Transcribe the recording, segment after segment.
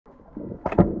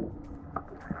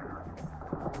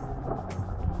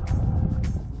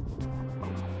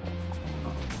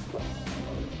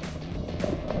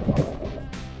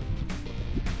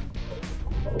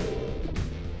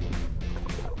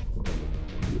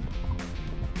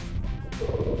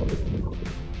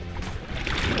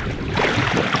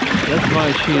That's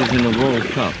why she is in the World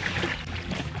Cup.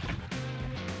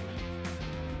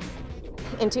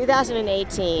 In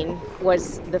 2018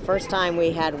 was the first time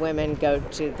we had women go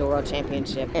to the World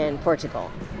Championship in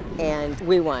Portugal, and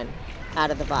we won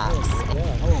out of the box.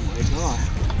 Oh my God.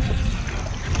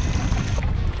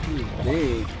 She's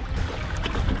big.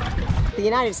 The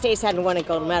United States hadn't won a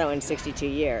gold medal in 62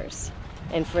 years,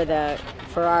 and for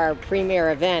our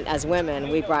premier event as women,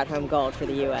 we brought home gold for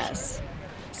the U.S.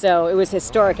 So it was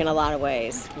historic in a lot of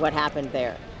ways, what happened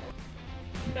there.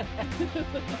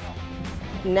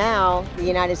 Now, the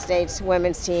United States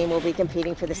women's team will be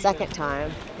competing for the second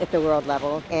time at the world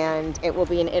level, and it will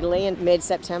be in Italy in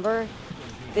mid-September.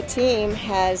 The team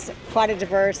has quite a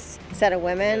diverse set of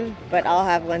women, but all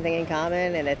have one thing in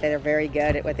common, and that they're very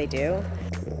good at what they do.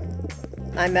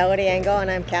 I'm Melody Engel, and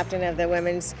I'm captain of the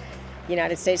women's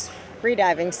United States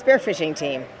freediving spearfishing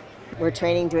team. We're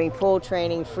training, doing pool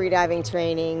training, freediving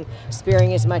training,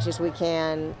 spearing as much as we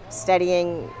can,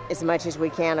 studying as much as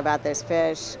we can about those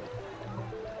fish.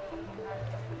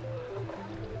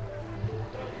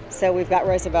 So we've got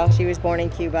Rosabelle. She was born in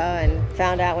Cuba and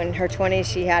found out when in her 20s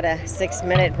she had a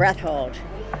 6-minute breath hold.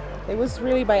 It was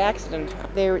really by accident.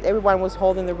 Everyone was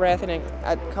holding their breath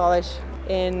at college,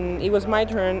 and it was my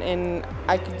turn, and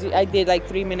I did like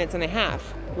 3 minutes and a half,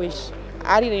 which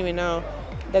I didn't even know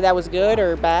that was good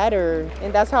or bad,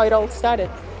 and that's how it all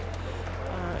started.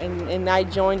 And I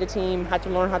joined the team, had to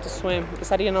learn how to swim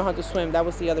because I didn't know how to swim. That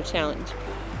was the other challenge.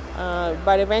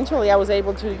 But eventually I was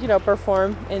able to,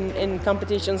 perform in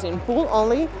competitions in pool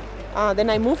only. Then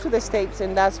I moved to the States,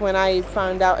 and that's when I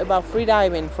found out about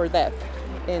freediving for depth.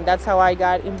 And that's how I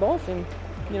got involved in,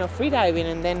 freediving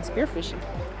and then spearfishing.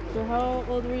 So how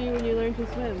old were you when you learned to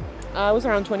swim? I was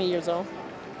around 20 years old.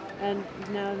 And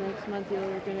now next month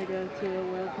you're going to go to a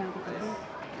world competition?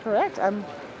 Correct, I'm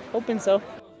hoping so.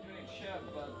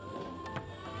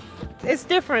 It's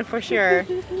different for sure.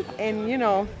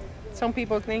 And some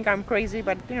people think I'm crazy,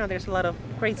 but there's a lot of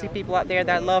crazy people out there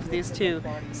that love this too.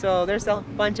 So there's a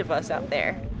bunch of us out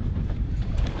there.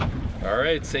 All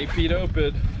right, safe feet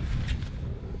open.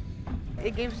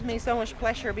 It gives me so much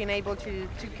pleasure being able to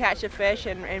catch a fish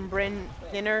and bring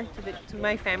dinner to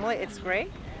my family. It's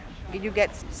great. You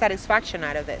get satisfaction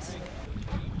out of this.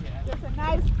 There's a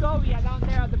nice cobia down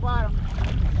there at the bottom.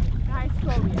 Nice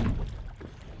cobia.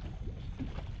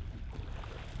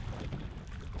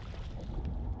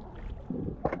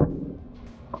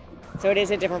 So it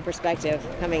is a different perspective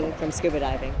coming from scuba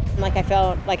diving. Like I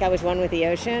felt like I was one with the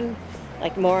ocean,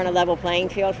 like more on a level playing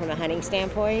field from a hunting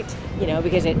standpoint,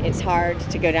 because it's hard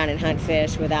to go down and hunt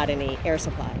fish without any air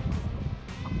supply.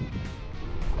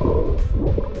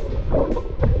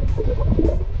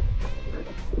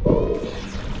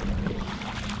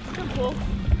 Pull.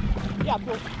 Yeah,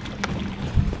 pull.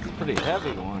 It's a pretty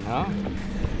heavy one, huh?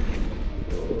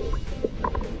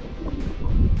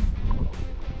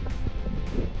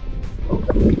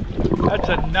 That's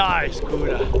a nice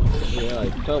Gouda. Yeah,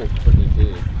 it felt pretty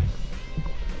big.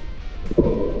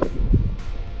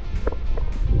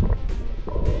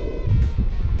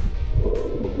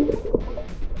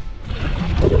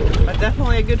 But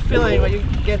definitely a good feeling when you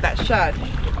get that shot.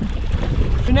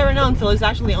 You never know until it's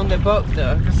actually on the boat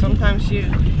though, because sometimes you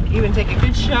even take a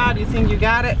good shot, you think you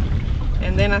got it,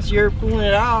 and then as you're pulling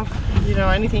it off,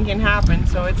 anything can happen.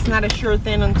 So it's not a sure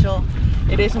thing until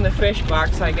it is on the fish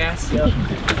box, I guess. Yep.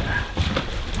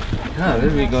 Ah,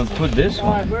 there we go. Put this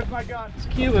one. Where's my gun? As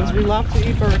Cubans, we love to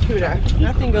eat barracuda.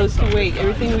 Nothing goes to waste.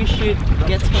 Everything we shoot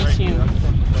gets consumed.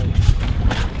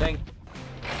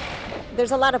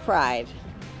 There's a lot of pride.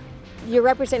 You're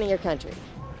representing your country,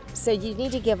 so you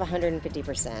need to give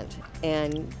 150%.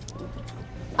 And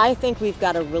I think we've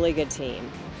got a really good team,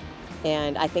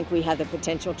 and I think we have the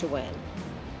potential to win.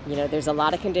 There's a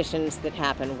lot of conditions that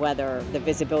happen, whether the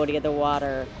visibility of the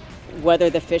water, whether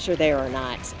the fish are there or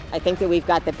not. I think that we've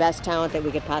got the best talent that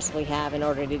we could possibly have in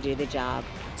order to do the job.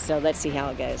 So let's see how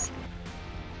it goes.